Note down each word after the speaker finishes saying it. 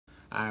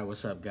Alright,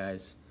 what's up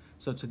guys?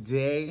 So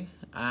today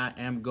I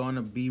am going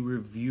to be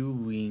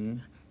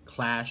reviewing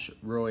Clash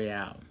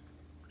Royale.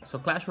 So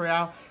Clash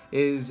Royale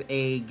is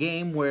a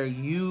game where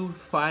you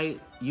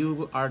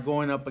are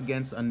going up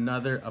against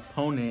another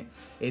opponent.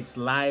 It's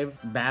live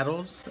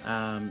battles,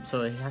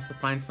 so it has to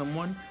find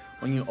someone.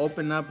 When you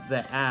open up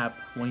the app,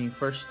 when you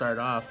first start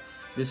off,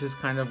 this is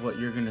kind of what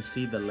you're gonna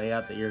see, the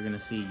layout that you're gonna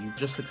see.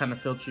 Just to kind of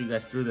filter you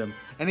guys through them.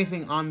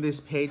 Anything on this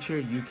page here,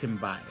 you can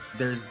buy.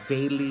 There's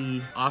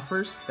daily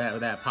offers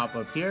that pop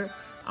up here.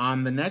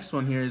 On the next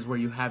one here is where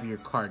you have your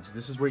cards.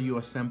 This is where you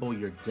assemble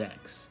your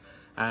decks.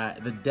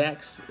 The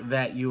decks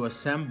that you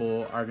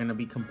assemble are gonna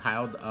be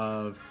compiled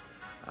of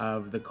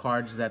the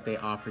cards that they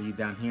offer you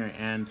down here.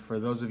 And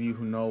for those of you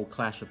who know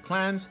Clash of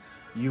Clans,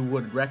 you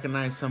would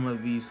recognize some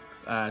of these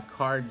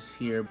cards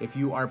here. If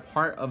you are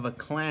part of a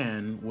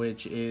clan,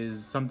 which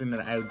is something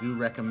that I do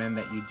recommend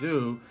that you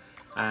do,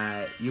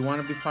 you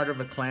want to be part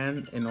of a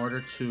clan in order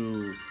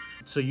to,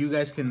 so you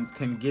guys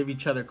can give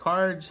each other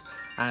cards.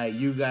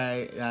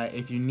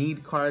 If you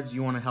need cards,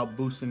 you want to help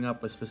boosting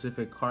up a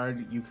specific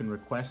card, you can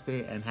request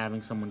it, and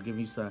having someone give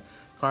you some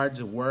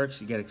cards, it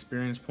works. You get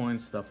experience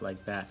points, stuff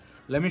like that.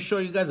 Let me show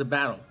you guys a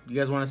battle. You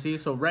guys want to see?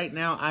 So right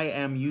now I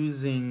am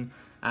using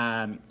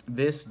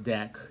this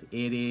deck.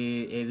 It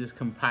is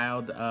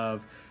compiled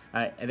of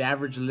the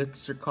average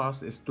elixir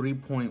cost is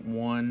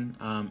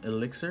 3.1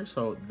 elixir,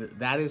 so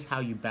that is how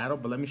you battle.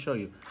 But let me show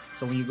you.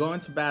 So when you go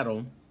into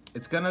battle,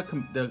 it's gonna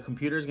the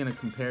computer is gonna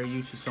compare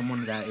you to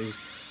someone that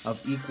is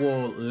of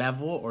equal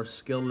level or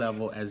skill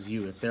level as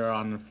you. If they're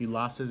on a few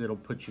losses, it'll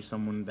put you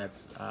someone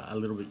that's a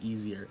little bit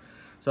easier.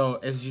 So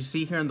as you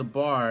see here in the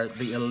bar,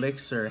 the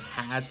elixir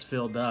has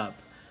filled up.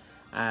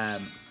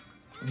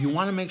 You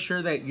want to make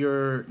sure that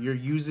you're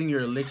using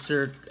your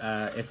elixir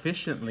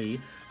efficiently.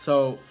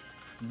 So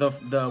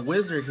the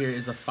wizard here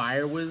is a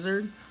fire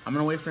wizard. I'm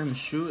gonna wait for him to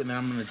shoot, and then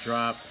I'm gonna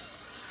drop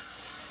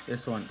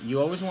this one. You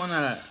always want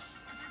to,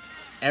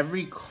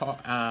 every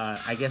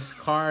I guess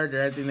card or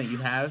everything that you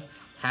have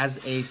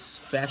has a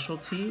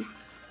specialty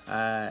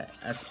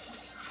as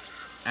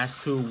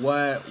to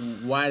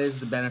what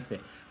is the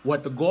benefit.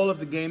 What the goal of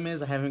the game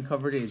is, I haven't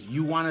covered it, is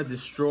you want to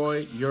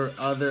destroy your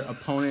other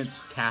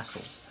opponent's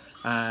castles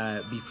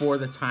before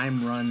the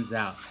time runs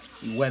out.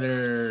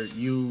 Whether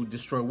you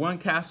destroy one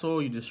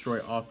castle, you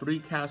destroy all three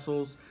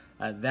castles,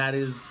 that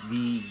is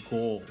the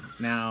goal.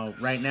 Now,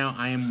 right now,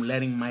 I am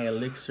letting my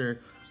elixir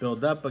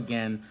build up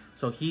again.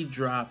 So he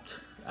dropped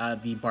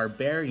the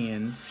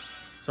barbarians.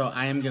 So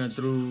I am gonna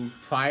throw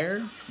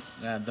fire,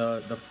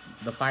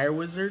 the fire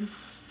wizard,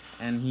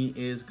 and he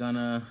is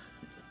gonna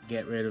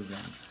get rid of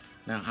them.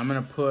 Now I'm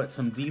gonna put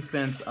some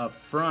defense up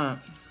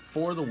front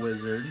for the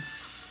wizard.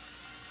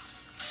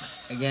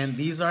 Again,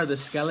 these are the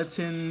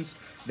skeletons.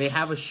 They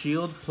have a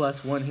shield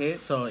plus 1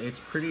 hit, so it's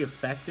pretty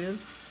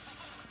effective.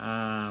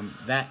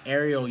 That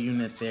aerial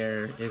unit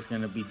there is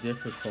gonna be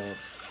difficult.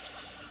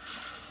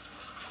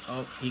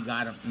 Oh, he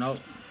got him. Nope,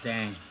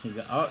 dang.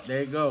 Oh,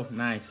 there you go.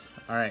 Nice.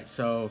 All right,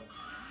 so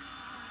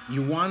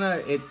you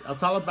wanna, it's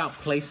all about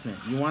placement.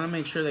 You wanna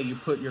make sure that you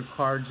put your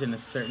cards in a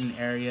certain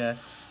area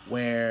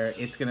where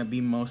it's gonna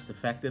be most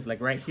effective. Like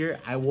right here,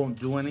 I won't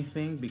do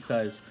anything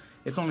because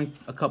it's only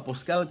a couple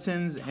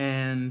skeletons,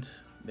 and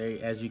there,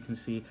 as you can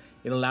see,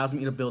 it allows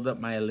me to build up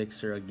my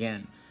elixir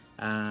again.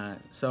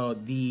 So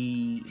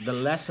the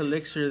less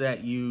elixir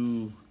that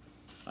a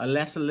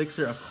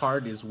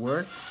card is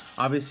worth,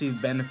 obviously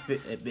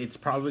benefit, it's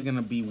probably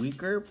gonna be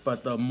weaker,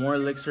 but the more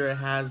elixir it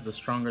has, the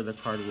stronger the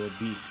card will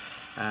be.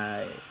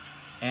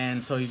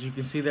 And so as you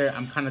can see there,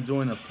 I'm kind of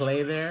doing a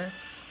play there.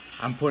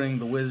 I'm putting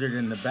the wizard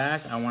in the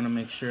back. I want to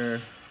make sure.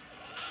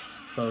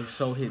 So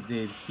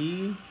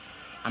he.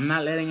 I'm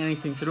not letting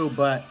anything through,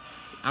 but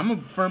I'm a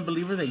firm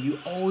believer that you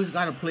always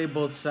gotta play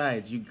both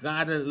sides. You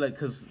gotta, like,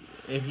 cause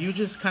if you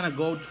just kind of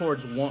go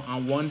towards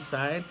one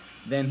side,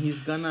 then he's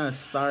gonna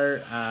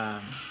start.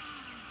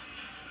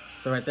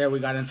 So right there, we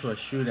got into a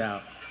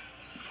shootout.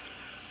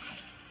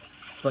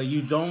 But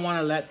you don't want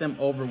to let them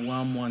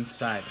overwhelm one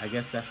side. I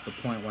guess that's the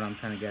point, what I'm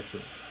trying to get to.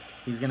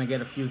 He's gonna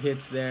get a few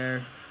hits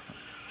there.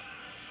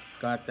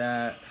 Got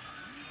that.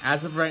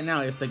 As of right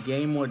now, if the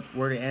game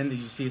were to end, as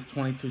you see, it's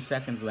 22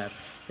 seconds left.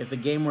 If the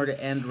game were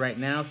to end right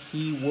now,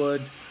 he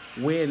would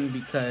win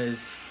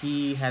because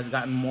he has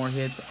gotten more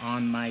hits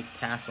on my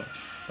castle.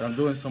 But I'm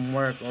doing some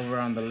work over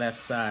on the left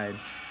side.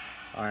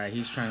 All right,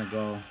 he's trying to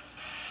go.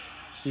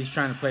 He's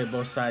trying to play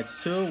both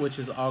sides too, which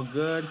is all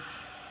good.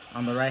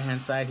 On the right-hand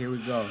side, here we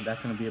go.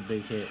 That's going to be a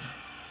big hit.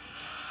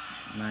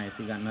 Nice,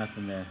 he got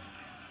nothing there.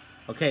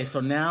 Okay, so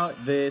now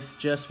this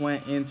just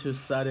went into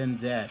sudden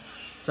death.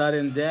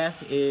 Sudden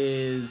death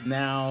is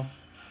now,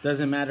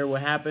 doesn't matter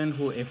what happened.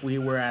 If we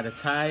were at a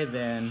tie,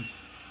 then,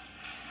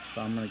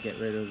 so I'm going to get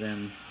rid of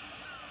them.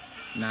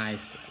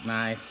 Nice,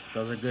 nice.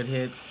 Those are good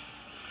hits.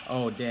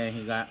 Oh, dang,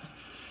 he got,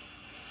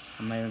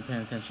 I'm not even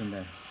paying attention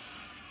there.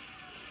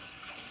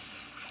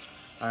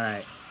 All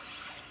right.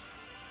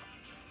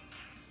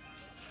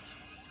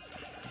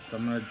 So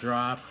I'm going to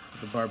drop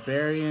the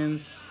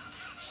barbarians.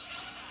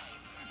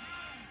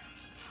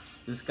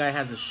 This guy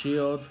has a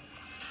shield.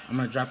 I'm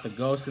gonna drop the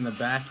ghost in the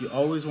back. You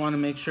always want to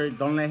make sure,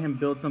 don't let him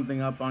build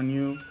something up on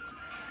you.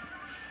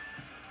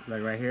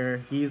 Like right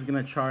here, he's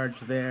gonna charge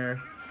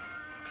there.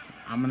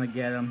 I'm gonna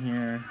get him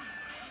here.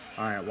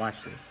 All right,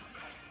 watch this.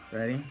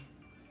 Ready?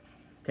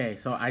 Okay,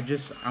 so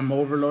I'm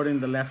overloading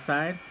the left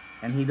side,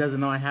 and he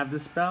doesn't know I have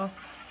this spell.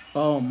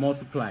 Boom,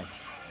 multiply.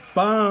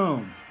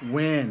 Boom,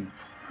 win.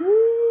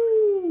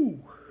 Woo!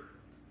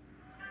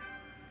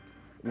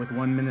 With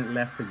 1 minute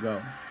left to go.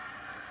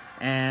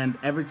 And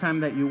every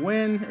time that you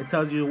win, it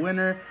tells you the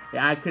winner.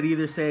 I could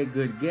either say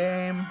good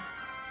game,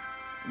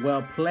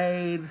 well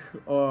played,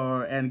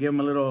 and give him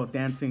a little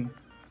dancing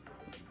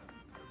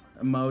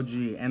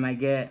emoji. And I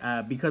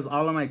get, because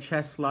all of my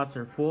chest slots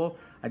are full,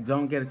 I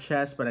don't get a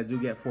chest, but I do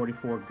get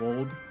 44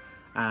 gold.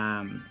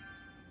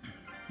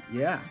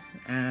 Yeah,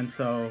 and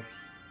so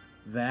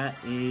that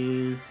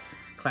is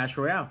Clash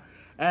Royale.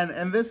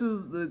 And this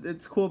is,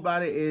 it's cool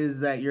about it is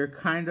that you're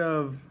kind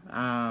of,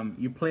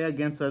 you play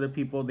against other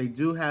people. They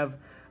do have,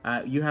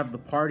 you have the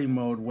party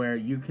mode where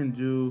you can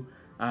do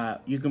a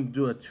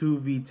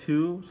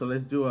 2v2. So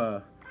let's do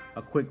a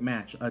quick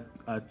match,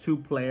 2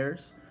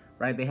 players,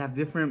 right? They have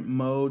different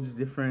modes,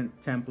 different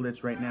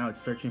templates. Right now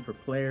it's searching for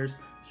players.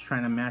 It's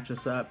trying to match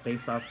us up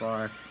based off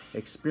our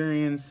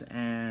experience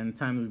and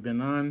time we've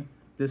been on.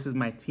 This is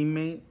my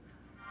teammate.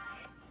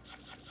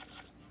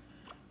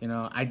 You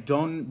know, I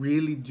don't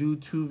really do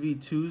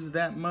 2v2s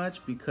that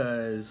much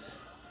because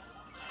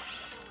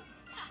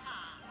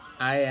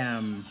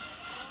it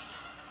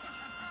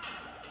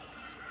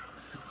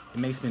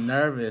makes me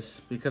nervous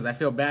because I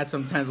feel bad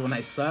sometimes when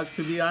I suck,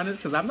 to be honest,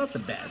 because I'm not the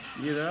best,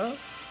 you know?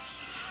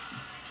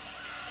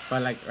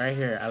 But like right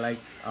here,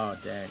 oh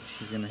dang,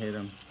 he's gonna hit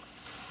him.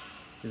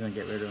 He's gonna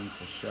get rid of him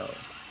for sure.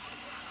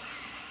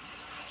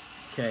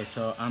 Okay,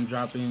 so I'm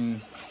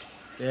dropping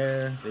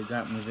there, they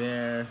got me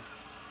there.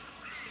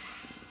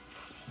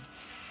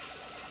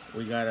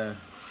 We gotta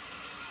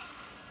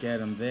get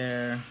him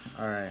there.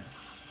 All right.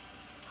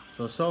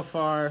 So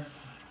far,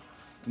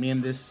 me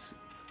and this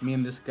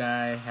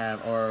guy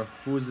have, or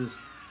who's this?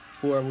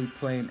 Who are we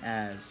playing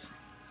as?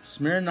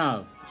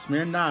 Smirnov.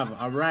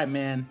 All right,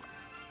 man.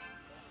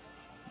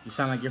 You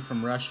sound like you're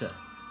from Russia.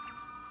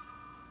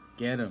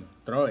 Get him.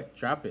 Throw it.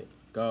 Drop it.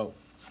 Go.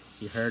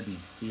 He heard me.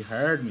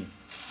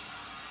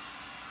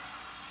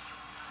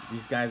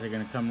 These guys are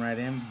gonna come right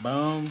in.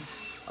 Boom.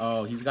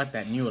 Oh, he's got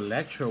that new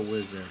Electro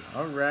Wizard.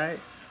 All right.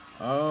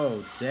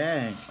 Oh,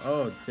 dang.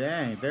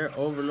 They're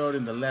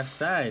overloading the left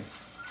side.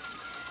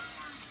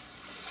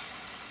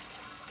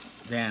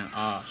 Damn.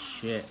 Oh,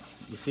 shit.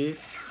 You see?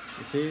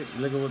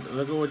 Look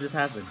at what just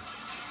happened.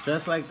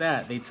 Just like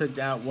that, they took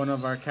out one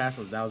of our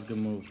castles. That was a good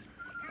move.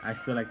 I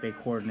feel like they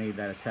coordinated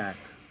that attack.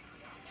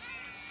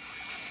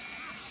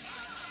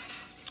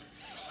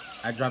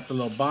 I dropped the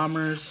little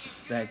bombers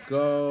that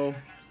go,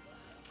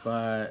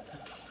 but...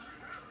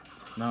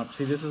 no,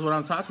 see, this is what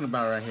I'm talking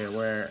about right here,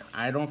 where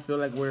I don't feel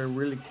like we're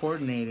really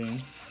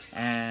coordinating,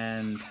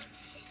 and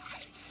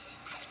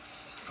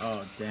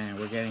oh dang,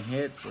 we're getting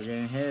hits.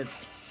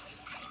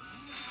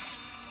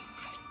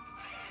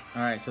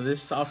 All right, so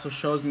this also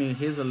shows me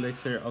his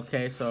elixir.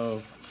 Okay,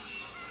 so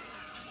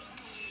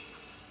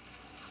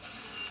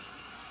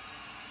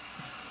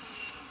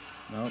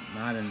nope,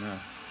 not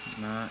enough.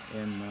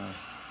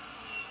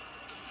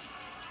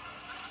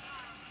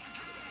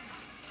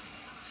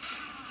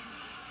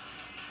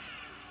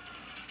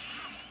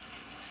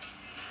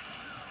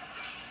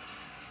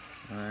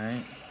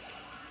 Alright.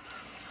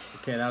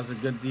 Okay, that was a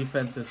good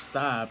defensive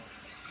stop.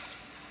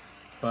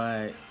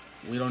 But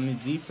we don't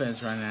need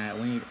defense right now.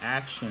 We need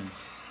action.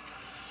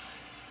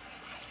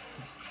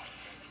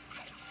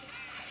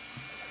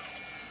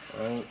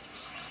 Oh.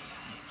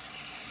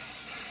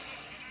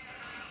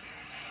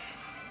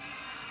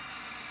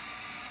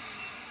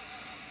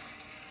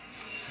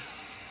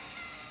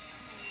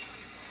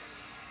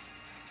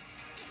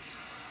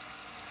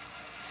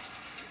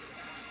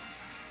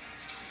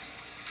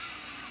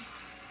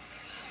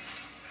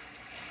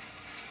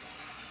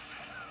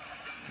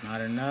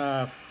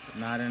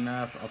 Not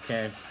enough.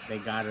 Okay, they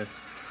got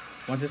us.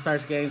 Once it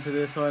starts getting to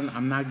this one,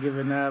 I'm not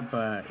giving up,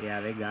 but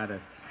yeah, they got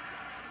us.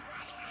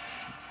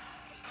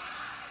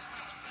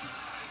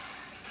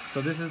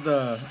 So this is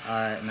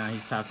alright, now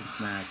he's talking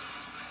smack.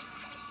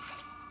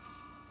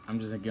 I'm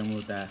just gonna get him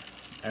with that.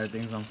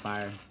 Everything's on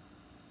fire.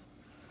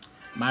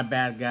 My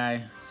bad,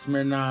 guy.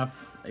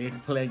 Smirnov, you can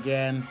play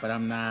again, but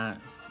I'm not.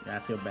 Yeah, I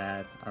feel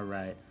bad.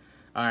 Alright,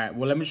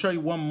 well, let me show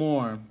you one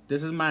more.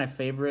 This is my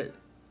favorite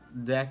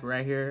deck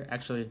right here.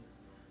 Actually,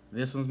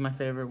 this one's my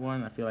favorite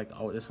one. I feel like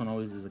this one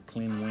always is a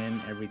clean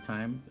win every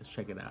time. Let's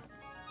check it out.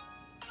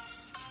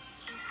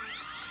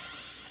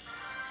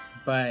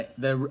 But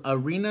the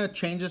arena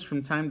changes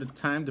from time to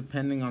time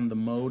depending on the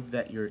mode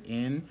that you're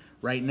in.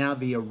 Right now,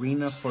 the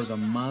arena for the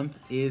month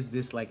is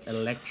this like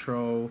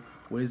Electro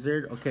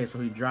Wizard. Okay, so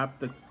he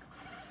dropped the...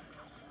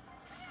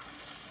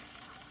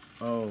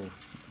 oh,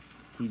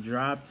 he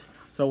dropped...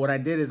 so what I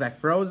did is I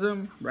froze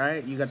him,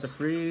 right? You got the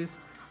freeze,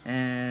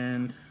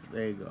 and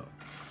there you go.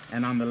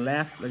 And on the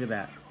left, look at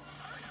that.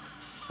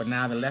 but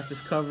now the left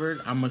is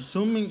covered. I'm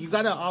assuming you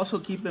gotta also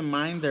keep in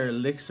mind their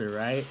elixir,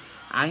 right?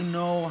 I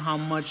know how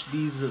much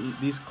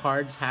these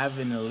cards have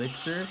in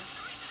elixir,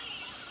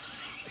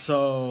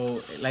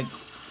 so like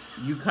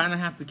you kind of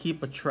have to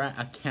keep a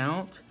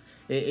count.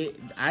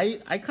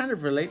 I kind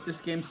of relate this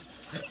game.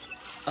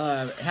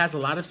 It has a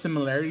lot of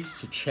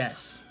similarities to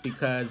chess,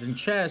 because in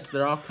chess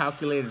they're all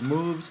calculated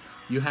moves.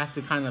 You have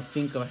to kind of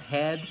think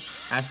ahead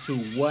as to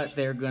what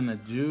they're gonna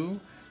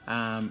do,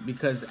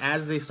 because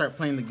as they start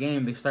playing the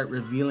game, they start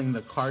revealing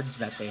the cards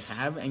that they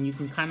have, and you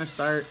can kind of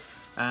start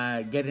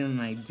getting an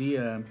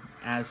idea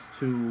as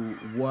to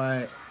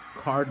what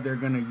card they're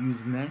gonna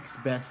use next,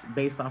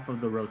 based off of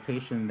the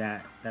rotation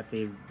that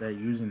they're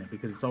using it,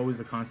 because it's always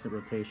a constant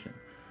rotation.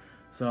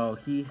 So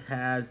he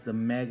has the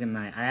Mega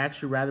Knight. I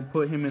actually rather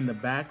put him in the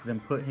back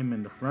than put him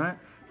in the front,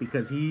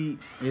 because he's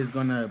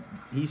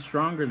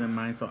stronger than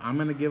mine. So I'm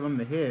gonna give him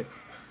the hits,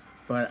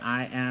 but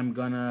I am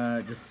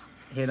gonna just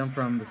hit him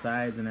from the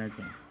sides and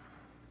everything.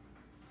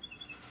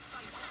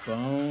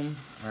 Boom.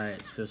 All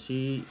right, so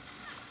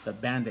the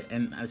bandit,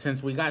 and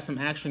since we got some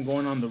action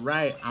going on the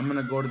right, I'm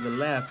gonna go to the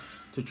left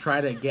to try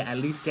to at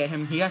least get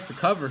him. He has to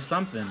cover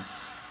something.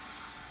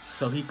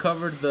 So he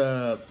covered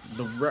the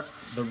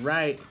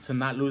right to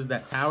not lose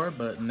that tower,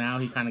 but now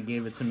he kind of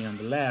gave it to me on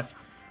the left.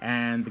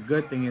 And the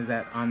good thing is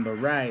that on the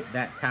right,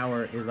 that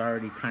tower is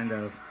already kind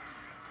of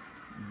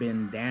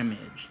been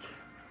damaged.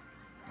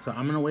 So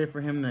I'm gonna wait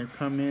for him to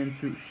come in,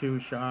 shoot a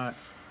shot,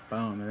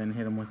 boom, and then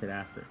hit him with it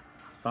after.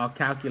 It's all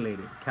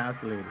calculated.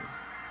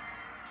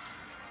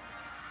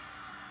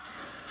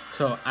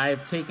 So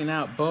I've taken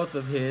out both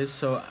of his.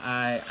 So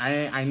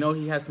I know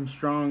he has some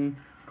strong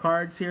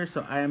cards here,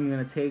 so I am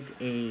gonna take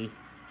a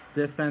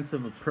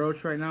defensive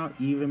approach right now.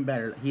 Even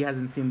better, he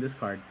hasn't seen this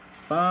card.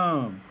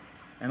 Boom,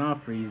 and I'll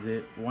freeze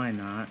it. Why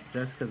not?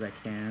 Just because I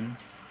can.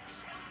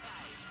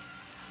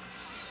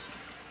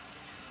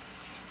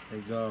 There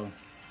you go.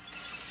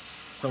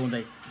 So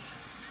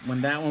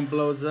when that one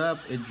blows up,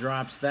 it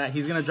drops that.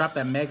 He's gonna drop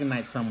that Mega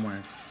Knight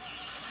somewhere,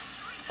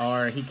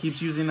 or he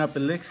keeps using up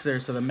elixir,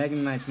 so the Mega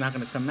Knight's not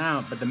gonna come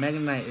out. But the Mega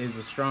Knight is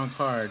a strong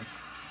card.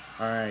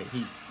 All right,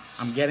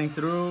 I'm getting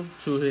through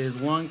to his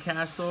one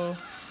castle.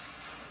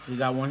 He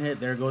got one hit.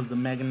 There goes the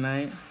Mega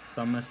Knight.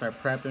 So I'm going to start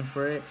prepping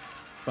for it.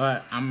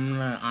 But I'm going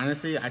to,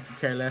 honestly, I could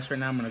care less right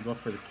now. I'm going to go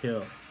for the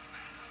kill.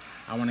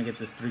 I want to get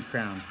this 3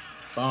 crown.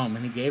 Boom.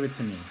 And he gave it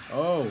to me.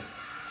 Oh.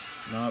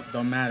 Nope.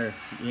 Don't matter.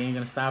 You ain't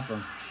going to stop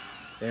him.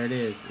 There it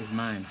is. It's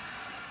mine.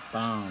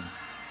 Boom.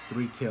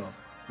 3 kill.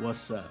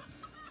 What's up?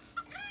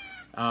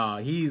 Oh,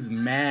 he's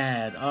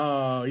mad.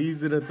 Oh,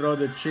 he's going to throw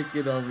the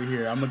chicken over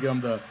here. I'm going to give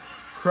him the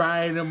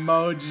crying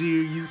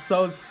emoji. You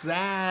so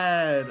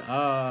sad.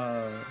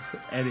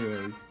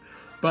 Anyways,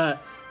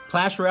 but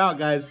Clash Royale,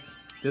 guys,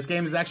 this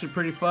game is actually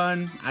pretty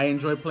fun. I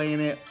enjoy playing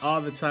it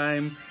all the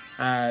time.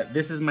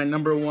 This is my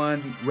 #1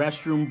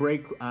 restroom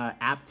break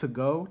app to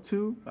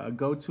go-to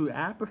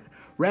app.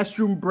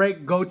 Restroom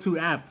break go-to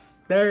app.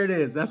 There it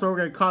is. That's what we're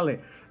gonna call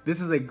it.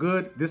 This is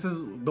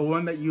the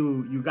one that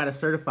you gotta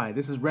certify.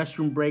 This is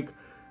restroom break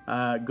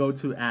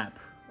go-to app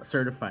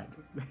certified.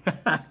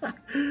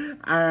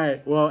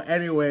 Alright, well,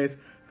 anyways,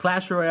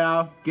 Clash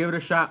Royale, give it a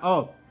shot.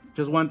 Oh,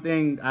 just one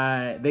thing,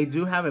 they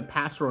do have a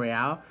Pass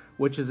Royale,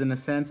 which is, in a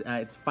sense,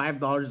 it's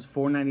 $5, it's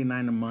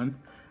 $4.99 a month,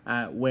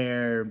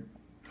 where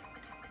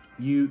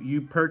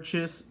you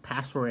purchase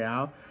Pass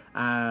Royale.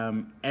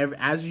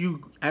 As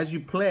you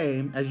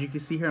play, as you can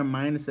see here on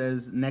mine, it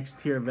says next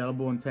tier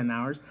available in 10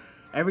 hours.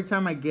 Every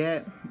time I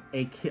get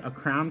a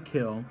crown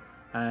kill,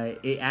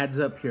 it adds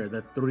up here,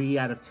 the 3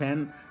 out of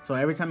 10. So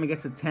every time it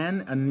gets to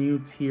 10, a new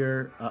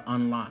tier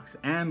unlocks.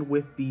 And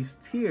with these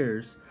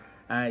tiers,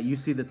 you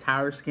see the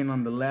tower skin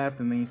on the left,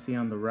 and then you see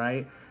on the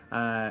right.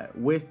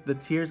 With the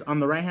tiers, on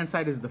the right hand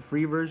side is the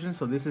free version,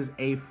 so this is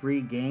a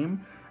free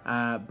game.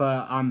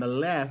 But on the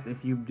left,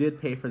 if you did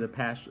pay for the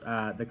pass,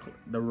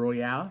 the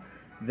Royale,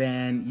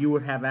 then you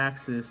would have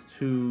access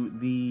to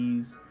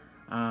these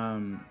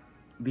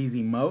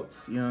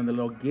emotes, you know, the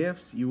little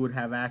gifts. You would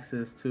have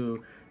access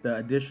to the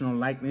additional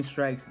lightning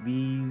strikes,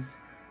 these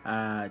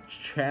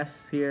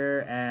chests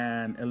here,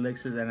 and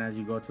elixirs, and as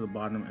you go to the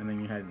bottom, and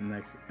then you have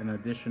an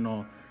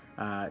additional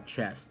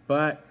chest.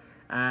 But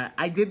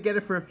I did get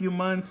it for a few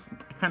months.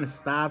 I kind of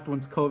stopped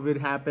once COVID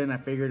happened. I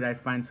figured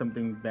I'd find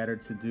something better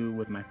to do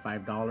with my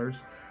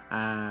 $5.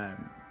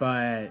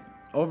 But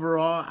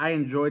overall, I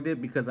enjoyed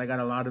it because I got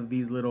a lot of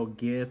these little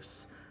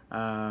gifts,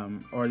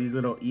 or these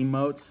little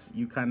emotes.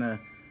 You kind of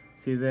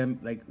see them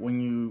like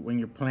when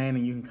you're playing,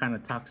 and you can kind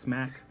of talk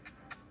smack.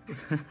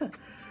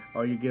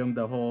 Or you give them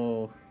the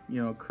whole,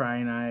 you know,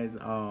 crying eyes.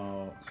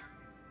 Oh,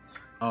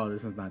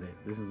 this is not it.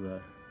 This is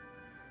that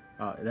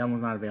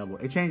one's not available.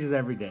 It changes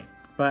every day.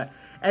 But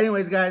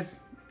anyways, guys,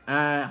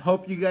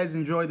 hope you guys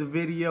enjoyed the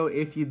video.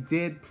 If you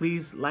did,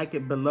 please like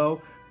it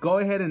below. Go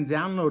ahead and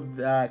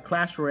download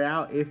Clash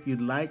Royale if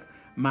you'd like.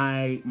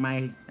 My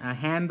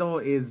handle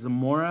is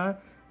Zamora,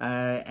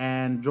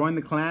 and join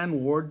the clan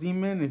War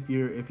Demon if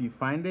you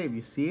find it, if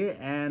you see it,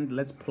 and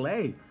let's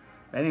play.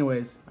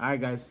 Anyways, all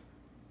right, guys.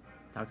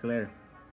 Talk to you later.